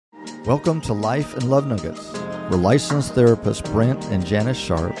Welcome to Life and Love Nuggets, where licensed therapists Brent and Janice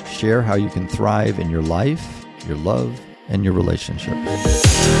Sharp share how you can thrive in your life, your love, and your relationships.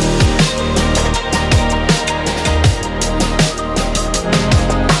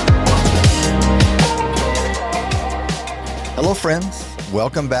 Hello, friends.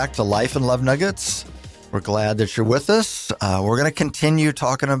 Welcome back to Life and Love Nuggets. We're glad that you're with us. We're going to continue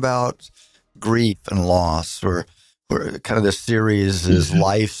talking about grief and loss, or kind of this series is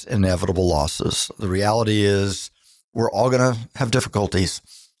life's inevitable losses. The reality is we're all going to have difficulties.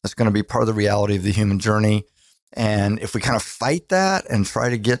 That's going to be part of the reality of the human journey. And if we kind of fight that and try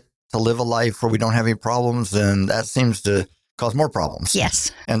to get to live a life where we don't have any problems, then that seems to cause more problems.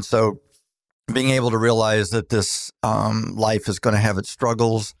 Yes. And so being able to realize that this life is going to have its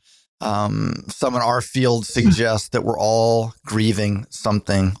struggles. Some in our field suggest that we're all grieving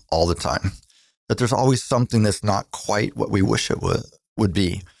something all the time, that there's always something that's not quite what we wish it would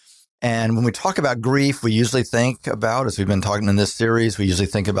be. And when we talk about grief, we usually think about, as we've been talking in this series, we usually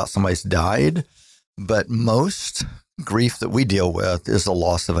think about somebody's died. But most grief that we deal with is the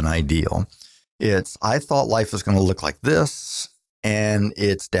loss of an ideal. It's, I thought life was going to look like this, and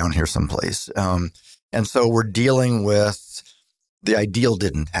it's down here someplace. And so we're dealing with the ideal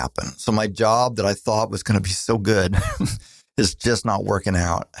didn't happen. So my job that I thought was going to be so good is just not working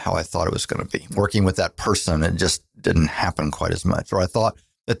out how I thought it was going to be. Working with that person, it just didn't happen quite as much. Or I thought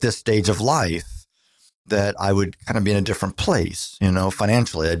at this stage of life that I would kind of be in a different place. You know,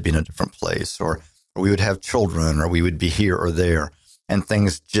 financially, I'd be in a different place, or we would have children, or we would be here or there. And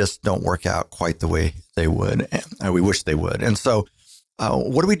things just don't work out quite the way they would, and we wish they would. And so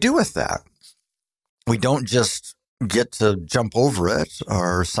what do we do with that? We don't just get to jump over it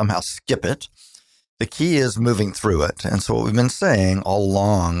or somehow skip it. The key is moving through it. And so what we've been saying all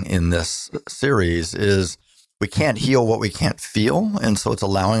along in this series is we can't heal what we can't feel. And so it's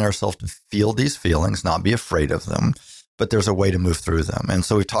allowing ourselves to feel these feelings, not be afraid of them, but there's a way to move through them. And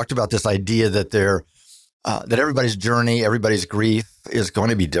so we talked about this idea that that everybody's journey, everybody's grief is going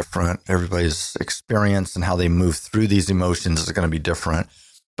to be different. Everybody's experience and how they move through these emotions is going to be different.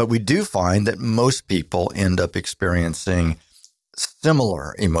 But we do find that most people end up experiencing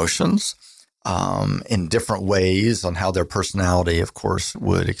similar emotions in different ways on how their personality, of course,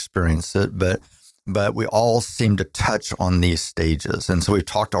 would experience it. But we all seem to touch on these stages. And so we've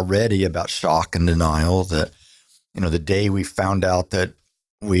talked already about shock and denial, that, you know, the day we found out that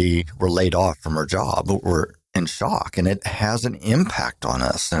we were laid off from our job, we're in shock, and it has an impact on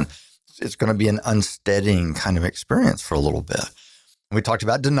us. And it's going to be an unsteadying kind of experience for a little bit. We talked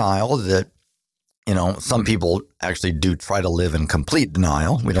about denial, that, you know, some people actually do try to live in complete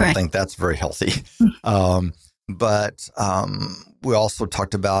denial. We don't think that's very healthy. But we also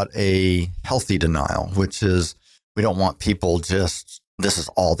talked about a healthy denial, which is we don't want people just, this is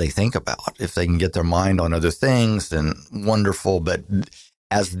all they think about. If they can get their mind on other things, then wonderful. But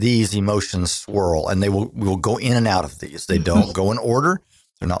as these emotions swirl, and we will go in and out of these. They don't go in order.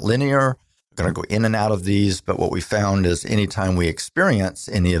 They're not linear. We're going to go in and out of these. But what we found is anytime we experience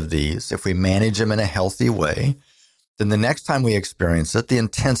any of these, if we manage them in a healthy way, then the next time we experience it, the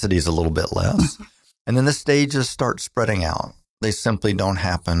intensity is a little bit less. And then the stages start spreading out. They simply don't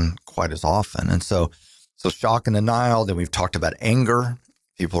happen quite as often. And so shock and denial. Then we've talked about anger.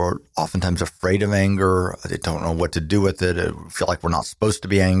 People are oftentimes afraid of anger. They don't know what to do with it. They feel like we're not supposed to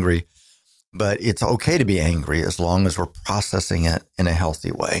be angry. But it's okay to be angry as long as we're processing it in a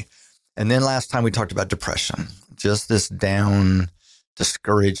healthy way. And then last time we talked about depression, just this down,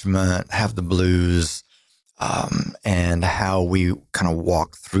 discouragement, have the blues, and how we kind of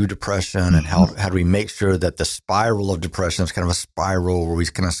walk through depression, and how do we make sure that the spiral of depression is kind of a spiral where we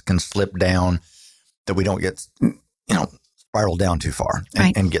kind of can slip down, that we don't get, spiral down too far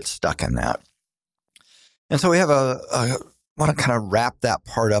and get stuck in that. And so we have want to kind of wrap that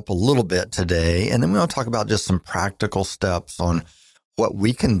part up a little bit today. And then we want to talk about just some practical steps on what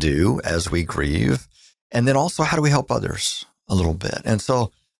we can do as we grieve. And then also, how do we help others a little bit? And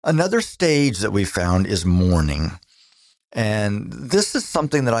so another stage that we found is mourning. And this is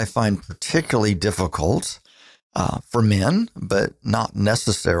something that I find particularly difficult for men, but not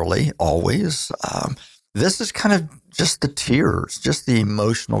necessarily always. This is kind of just the tears, just the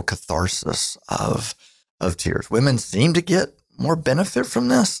emotional catharsis of tears. Women seem to get more benefit from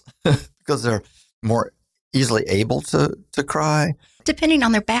this because they're more easily able to cry. Depending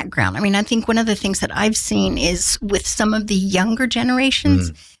on their background. I mean, I think one of the things that I've seen is with some of the younger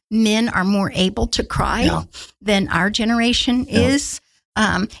generations, men are more able to cry than our generation is.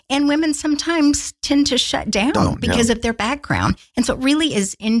 And women sometimes tend to shut down because of their background. And so it really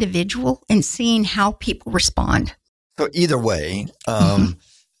is individual in seeing how people respond. So either way,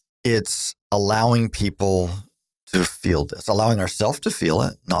 it's allowing people to feel this, allowing ourselves to feel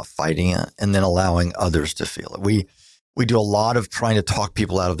it, not fighting it, and then allowing others to feel it. We do a lot of trying to talk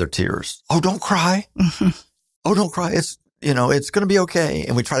people out of their tears. Oh, don't cry. Oh, don't cry. It's going to be okay.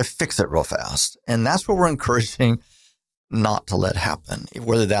 And we try to fix it real fast. And that's what we're encouraging not to let happen.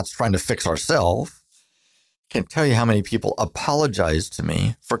 Whether that's trying to fix ourselves. Can't tell you how many people apologize to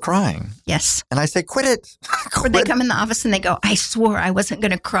me for crying. Yes. And I say, quit it. Or they come in the office and they go, I swore I wasn't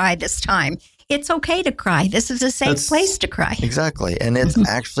going to cry this time. It's okay to cry. This is a safe place to cry. Exactly. And it's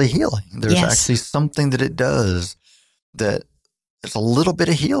actually healing. There's actually something that it does that it's a little bit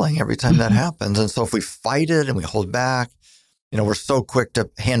of healing every time that happens. And so if we fight it and we hold back, we're so quick to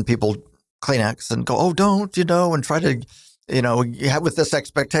hand people Kleenex and go, oh, don't, and try to, have with this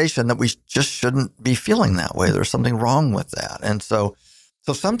expectation that we just shouldn't be feeling that way. There's something wrong with that. And so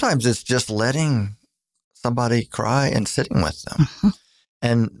sometimes it's just letting somebody cry and sitting with them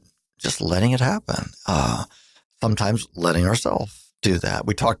and just letting it happen. Sometimes letting ourselves do that.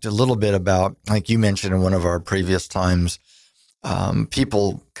 We talked a little bit about, like you mentioned in one of our previous times,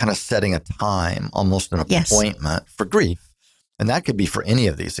 people kind of setting a time, almost an appointment for grief. And that could be for any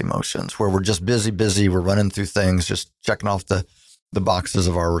of these emotions where we're just busy, we're running through things, just checking off the boxes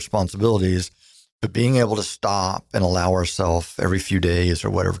of our responsibilities, but being able to stop and allow ourselves every few days or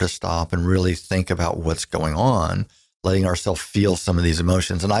whatever to stop and really think about what's going on, letting ourselves feel some of these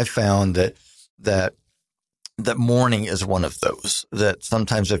emotions. And I found that mourning is one of those, that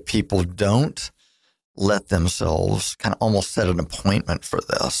sometimes if people don't let themselves kind of almost set an appointment for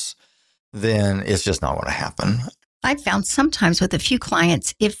this, then it's just not going to happen. I've found sometimes with a few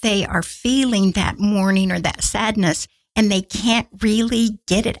clients, if they are feeling that mourning or that sadness and they can't really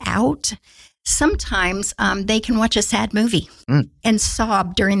get it out, sometimes they can watch a sad movie and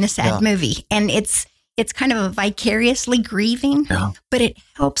sob during the sad movie. And it's kind of a vicariously grieving, but it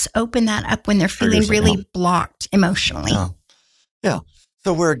helps open that up when they're feeling really blocked emotionally. Yeah.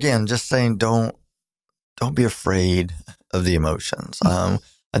 So we're, again, just saying don't be afraid of the emotions. I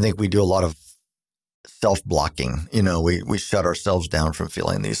think we do a lot of self-blocking. We shut ourselves down from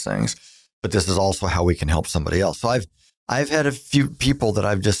feeling these things, but this is also how we can help somebody else. So I've had a few people that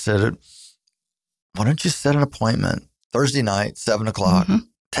I've just said, why don't you set an appointment Thursday night, 7:00,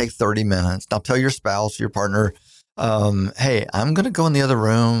 take 30 minutes. Now tell your spouse, your partner, hey, I'm going to go in the other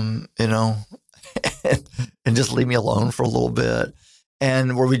room, and just leave me alone for a little bit.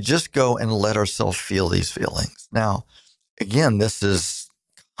 And where we just go and let ourselves feel these feelings. Now, again, this is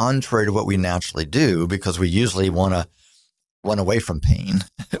contrary to what we naturally do because we usually want to run away from pain.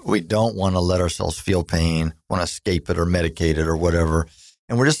 We don't want to let ourselves feel pain, want to escape it or medicate it or whatever.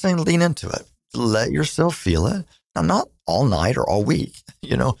 And we're just saying lean into it. Let yourself feel it. Now, not all night or all week,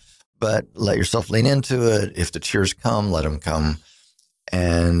 but let yourself lean into it. If the tears come, let them come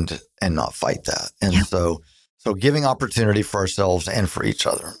and not fight that. And so giving opportunity for ourselves and for each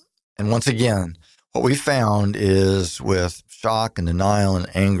other. And once again, what we found is with shock and denial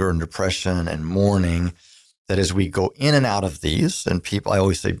and anger and depression and mourning, that as we go in and out of these, and people, I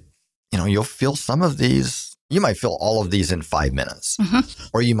always say, you'll feel some of these, you might feel all of these in 5 minutes,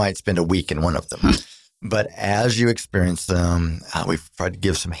 or you might spend a week in one of them. But as you experience them, we've tried to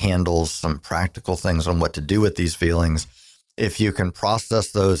give some handles, some practical things on what to do with these feelings. If you can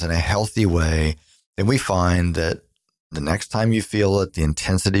process those in a healthy way, then we find that the next time you feel it, the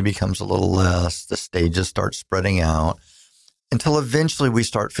intensity becomes a little less, the stages start spreading out, until eventually we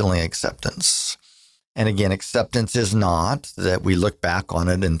start feeling acceptance. And again, acceptance is not that we look back on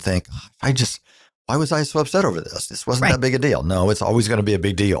it and think, why was I so upset over this? This wasn't that big a deal. No, it's always going to be a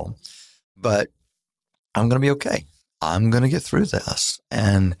big deal. But I'm going to be okay. I'm going to get through this.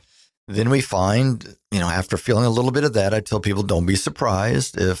 And then we find, after feeling a little bit of that, I tell people, don't be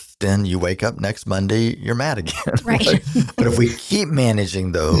surprised if then you wake up next Monday, you're mad again. Right. But if we keep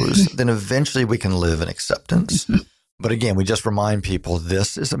managing those, then eventually we can live in acceptance. But again, we just remind people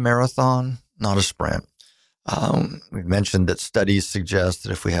this is a marathon, not a sprint. We've mentioned that studies suggest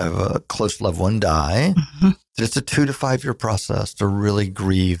that if we have a close loved one die, that it's a 2 to 5 year process to really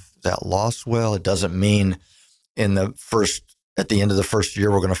grieve that loss well. It doesn't mean at the end of the first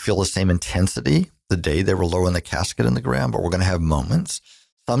year, we're going to feel the same intensity the day they were lowering the casket in the ground, but we're going to have moments.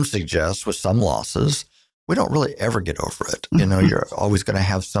 Some suggest with some losses, we don't really ever get over it. You're always going to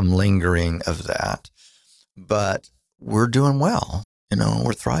have some lingering of that, but we're doing well.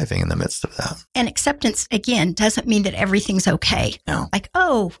 We're thriving in the midst of that. And acceptance, again, doesn't mean that everything's okay. No. Like,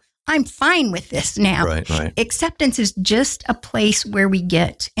 oh, I'm fine with this now. Right. Acceptance is just a place where we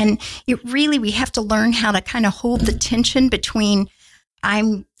get. And we have to learn how to kind of hold the tension between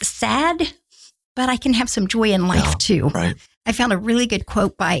I'm sad, but I can have some joy in life too. Right. I found a really good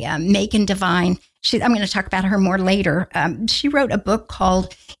quote by Megan Devine. I'm going to talk about her more later. She wrote a book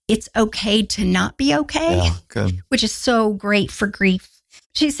called It's Okay to Not Be Okay, which is so great for grief.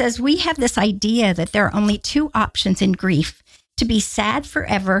 She says, we have this idea that there are only two options in grief: to be sad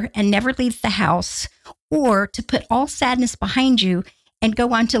forever and never leave the house, or to put all sadness behind you and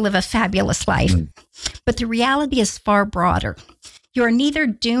go on to live a fabulous life. But the reality is far broader. You are neither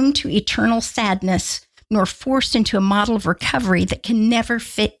doomed to eternal sadness nor forced into a model of recovery that can never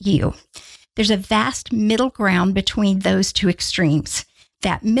fit you. There's a vast middle ground between those two extremes.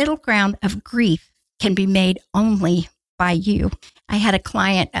 That middle ground of grief can be made only by you. I had a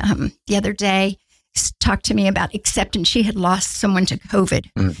client the other day talk to me about acceptance. She had lost someone to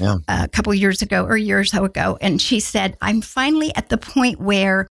COVID a couple years ago or a year or so ago. And she said, I'm finally at the point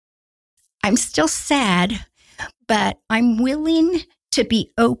where I'm still sad, but I'm willing to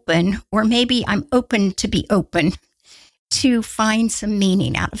be open, or maybe I'm open to be open to find some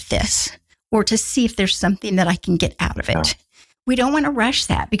meaning out of this, or to see if there's something that I can get out of it. Yeah. We don't want to rush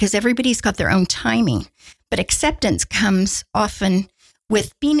that because everybody's got their own timing, but acceptance comes often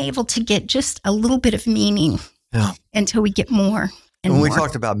with being able to get just a little bit of meaning until we get more and when more. We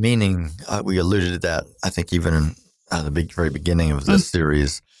talked about meaning, we alluded to that, I think, even in the very beginning of this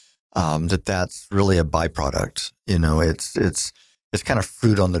series, that's really a byproduct. It's kind of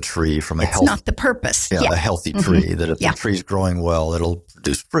fruit on the tree from a healthy. It's not the purpose. A healthy tree, that if the tree's growing well, it'll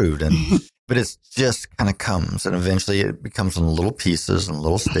produce fruit. But it's just kind of comes, and eventually it becomes in little pieces and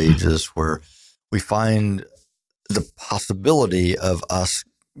little stages where we find the possibility of us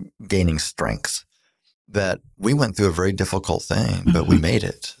gaining strength, that we went through a very difficult thing, but we made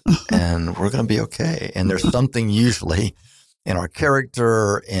it, and we're going to be okay. And there's something usually in our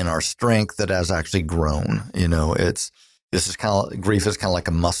character, in our strength, that has actually grown. Grief is kind of like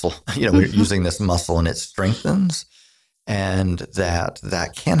a muscle. We're using this muscle and it strengthens, and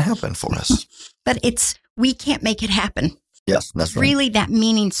that can happen for us. But we can't make it happen. Yes, that's right. Really, that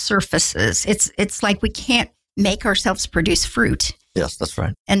meaning surfaces. It's like we can't make ourselves produce fruit. Yes, that's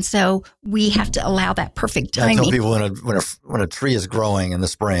right. And so we have to allow that perfect timing. I tell people when a tree is growing in the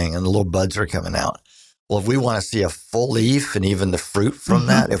spring and the little buds are coming out, well, if we want to see a full leaf and even the fruit from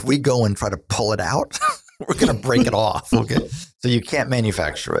that, if we go and try to pull it out, we're going to break it off. Okay. So you can't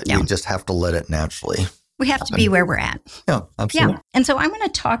manufacture it. Yeah. You just have to let it naturally. We have to be where we're at. Yeah, absolutely. Yeah. And so I'm going to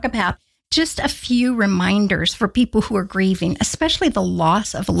talk about just a few reminders for people who are grieving, especially the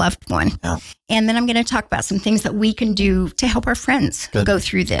loss of a loved one. Yeah. And then I'm going to talk about some things that we can do to help our friends go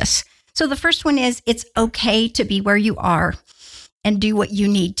through this. So the first one is, it's okay to be where you are and do what you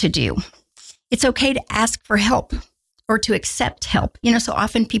need to do. It's okay to ask for help or to accept help. So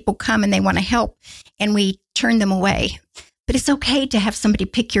often people come and they want to help and we turn them away. But it's okay to have somebody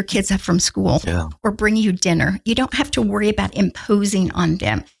pick your kids up from school or bring you dinner. You don't have to worry about imposing on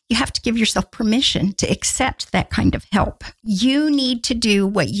them. You have to give yourself permission to accept that kind of help. You need to do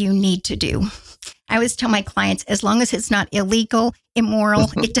what you need to do. I always tell my clients, as long as it's not illegal,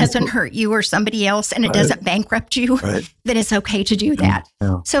 immoral, it doesn't hurt you or somebody else, and it doesn't bankrupt you, then it's okay to do that.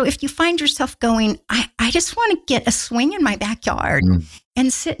 Yeah. So if you find yourself going, I just want to get a swing in my backyard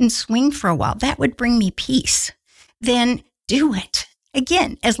and sit and swing for a while, that would bring me peace, then do it.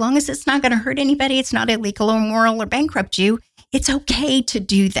 Again, as long as it's not going to hurt anybody, it's not illegal or immoral or bankrupt you, it's okay to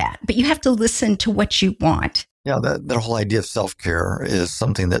do that. But you have to listen to what you want. Yeah, that whole idea of self-care is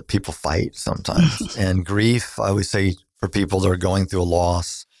something that people fight sometimes. And grief, I always say for people that are going through a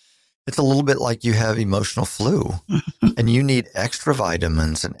loss, it's a little bit like you have emotional flu and you need extra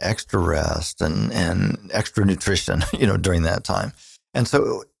vitamins and extra rest and extra nutrition, during that time. And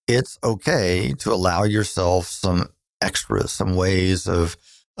so it's okay to allow yourself some extras, some ways of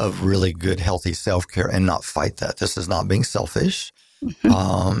really good, healthy self-care and not fight that. This is not being selfish.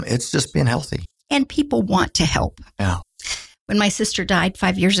 It's just being healthy. And people want to help. Yeah. When my sister died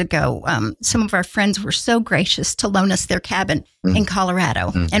 5 years ago, some of our friends were so gracious to loan us their cabin in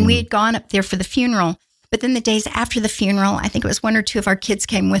Colorado. And we had gone up there for the funeral. But then the days after the funeral, I think it was one or two of our kids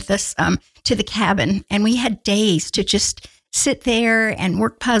came with us to the cabin. And we had days to just sit there and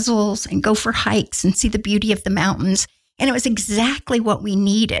work puzzles and go for hikes and see the beauty of the mountains. And it was exactly what we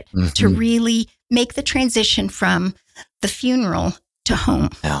needed to really make the transition from the funeral to home.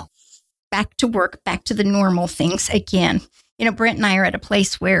 Yeah. Back to work, back to the normal things again. Brent and I are at a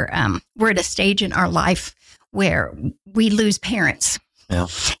place where we're at a stage in our life where we lose parents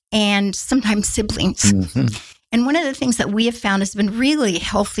and sometimes siblings. And one of the things that we have found has been really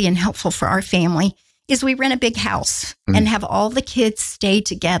healthy and helpful for our family is we rent a big house and have all the kids stay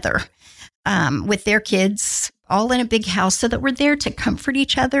together with their kids all in a big house so that we're there to comfort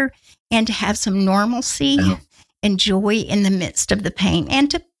each other and to have some normalcy and joy in the midst of the pain, and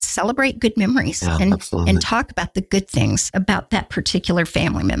to celebrate good memories and talk about the good things about that particular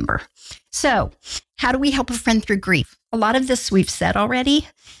family member. So how do we help a friend through grief? A lot of this we've said already,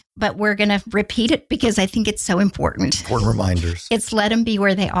 but we're going to repeat it because I think it's so important. Important reminders. It's let them be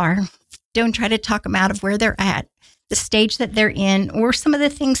where they are. Don't try to talk them out of where they're at, the stage that they're in, or some of the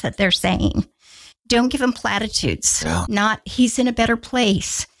things that they're saying. Don't give them platitudes, not he's in a better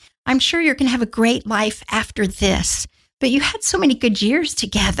place. I'm sure you're going to have a great life after this, but you had so many good years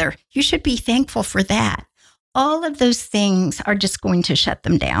together. You should be thankful for that. All of those things are just going to shut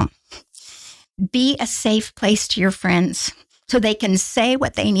them down. Be a safe place to your friends so they can say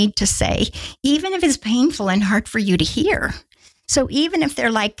what they need to say, even if it's painful and hard for you to hear. So even if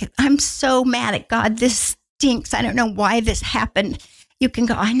they're like, I'm so mad at God, this stinks. I don't know why this happened. You can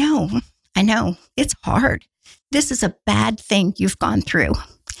go, I know. It's hard. This is a bad thing you've gone through.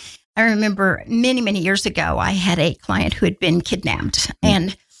 I remember many, many years ago, I had a client who had been kidnapped,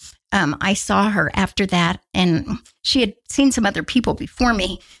 and I saw her after that, and she had seen some other people before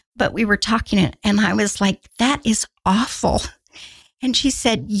me, but we were talking, and I was like, that is awful. And she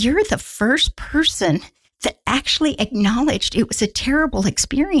said, you're the first person that actually acknowledged it was a terrible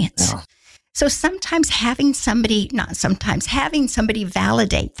experience. Yeah. So having somebody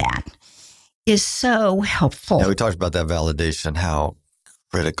validate that is so helpful. Yeah, we talked about that validation, how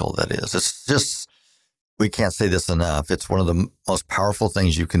critical that is. It's just, we can't say this enough. It's one of the most powerful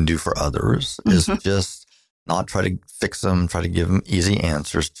things you can do for others is just not try to fix them, try to give them easy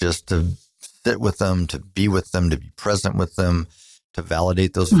answers, just to sit with them, to be with them, to be present with them, to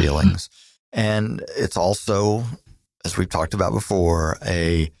validate those feelings. And it's also, as we've talked about before,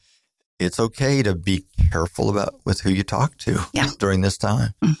 it's okay to be careful with who you talk to during this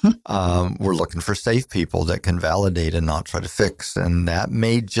time. We're looking for safe people that can validate and not try to fix. And that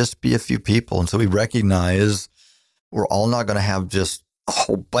may just be a few people. And so we recognize we're all not going to have just a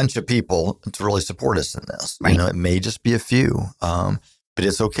whole bunch of people to really support us in this. Right. It may just be a few, but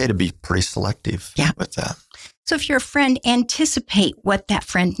it's okay to be pretty selective with that. So if you're a friend, anticipate what that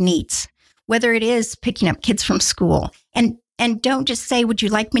friend needs, whether it is picking up kids from school. And don't just say, would you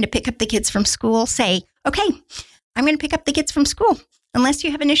like me to pick up the kids from school? Say, okay, I'm going to pick up the kids from school. Unless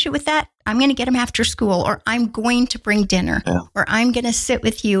you have an issue with that, I'm going to get them after school, or I'm going to bring dinner, or I'm going to sit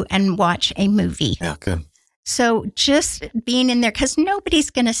with you and watch a movie. Yeah, good. So just being in there, because nobody's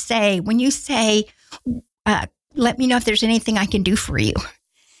going to say, when you say, let me know if there's anything I can do for you.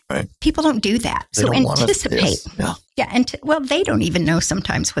 Right. People don't do that. So anticipate. They don't even know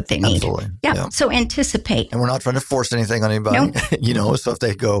sometimes what they need. Absolutely. Yeah. So anticipate. And we're not trying to force anything on anybody. Nope. So if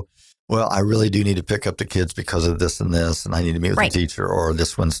they go, well, I really do need to pick up the kids because of this and this, and I need to meet with the teacher, or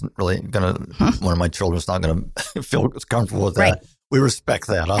this one's really going to, one of my children's not going to feel comfortable with that. Right. We respect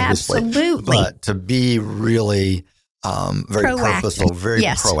that, obviously. Absolutely. But to be really very purposeful, very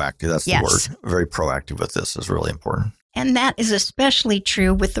proactive, that's the word. Very proactive with this is really important. And that is especially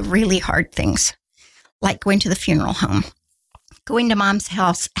true with the really hard things, like going to the funeral home, going to mom's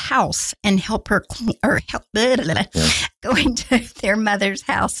house and help her going to their mother's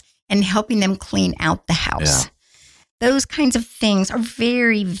house and helping them clean out the house. Yeah. Those kinds of things are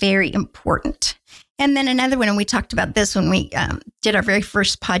very, very important. And then another one, and we talked about this when we did our very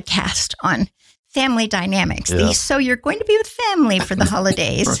first podcast on family dynamics. Yeah. So you're going to be with family for the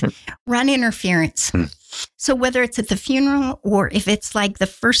holidays. Run interference. So whether it's at the funeral or if it's like the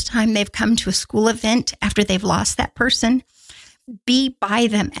first time they've come to a school event after they've lost that person, be by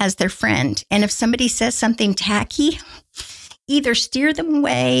them as their friend. And if somebody says something tacky, either steer them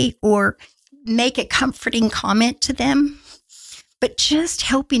away or make a comforting comment to them, but just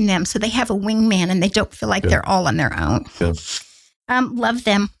helping them so they have a wingman and they don't feel like they're all on their own. Love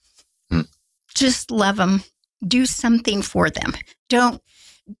them. Just love them. Do something for them.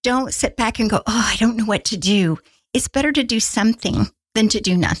 Don't sit back and go, oh, I don't know what to do. It's better to do something than to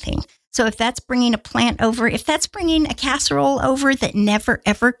do nothing. So if that's bringing a plant over, if that's bringing a casserole over that never,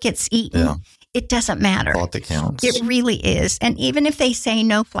 ever gets eaten, it doesn't matter. Thought that counts. It really is. And even if they say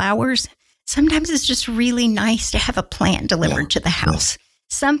no flowers, sometimes it's just really nice to have a plant delivered to the house.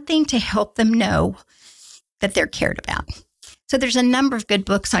 Something to help them know that they're cared about. So there's a number of good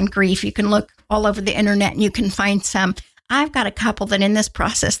books on grief. You can look all over the internet and you can find some. I've got a couple that in this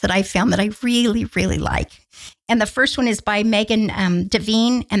process that I found that I really, really like. And the first one is by Megan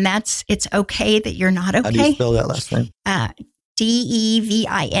Devine, and that's It's Okay That You're Not Okay. How do you spell that last name? Devine.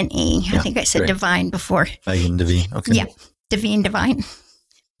 I think I said Divine before. Megan Devine. Okay. Yeah. Devine.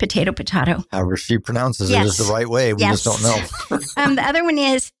 Potato. However she pronounces it is the right way. We just don't know. The other one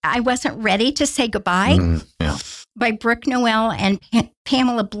is I Wasn't Ready to Say Goodbye by Brooke Noel and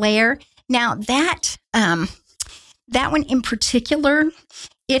Pamela Blair. Now that that one in particular,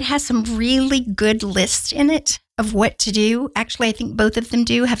 it has some really good lists in it of what to do. Actually, I think both of them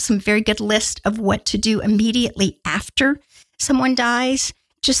do have some very good list of what to do immediately after someone dies.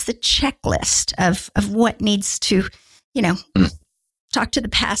 Just the checklist of what needs to, talk to the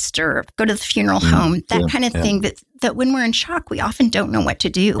pastor, go to the funeral home, that kind of thing that when we're in shock, we often don't know what to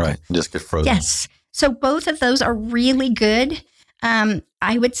do. Right. Just get frozen. Yes. So both of those are really good.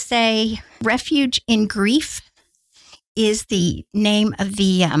 I would say Refuge in Grief is the name of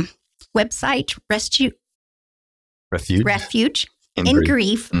the website,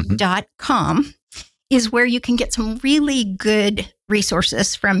 refugeingrief.com is where you can get some really good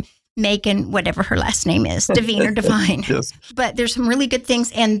resources from Megan, whatever her last name is, Devine or Divine. Yes. But there's some really good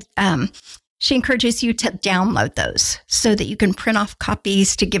things. And she encourages you to download those so that you can print off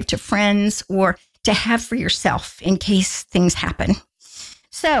copies to give to friends or to have for yourself in case things happen.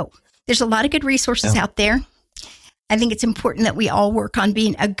 So there's a lot of good resources out there. I think it's important that we all work on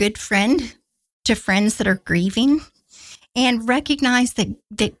being a good friend to friends that are grieving and recognize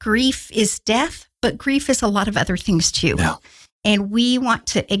that grief is death, but grief is a lot of other things too. Yeah. And we want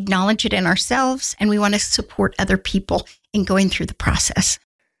to acknowledge it in ourselves, and we want to support other people in going through the process.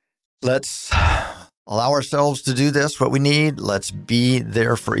 Let's allow ourselves to do this, what we need. Let's be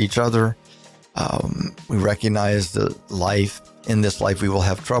there for each other. We recognize that in this life, we will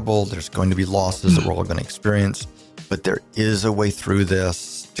have trouble. There's going to be losses that we're all going to experience, but there is a way through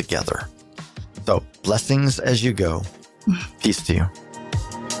this together. So blessings as you go. Peace to you.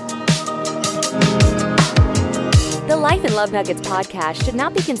 The Life and Love Nuggets podcast should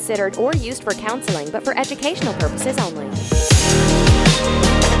not be considered or used for counseling, but for educational purposes only.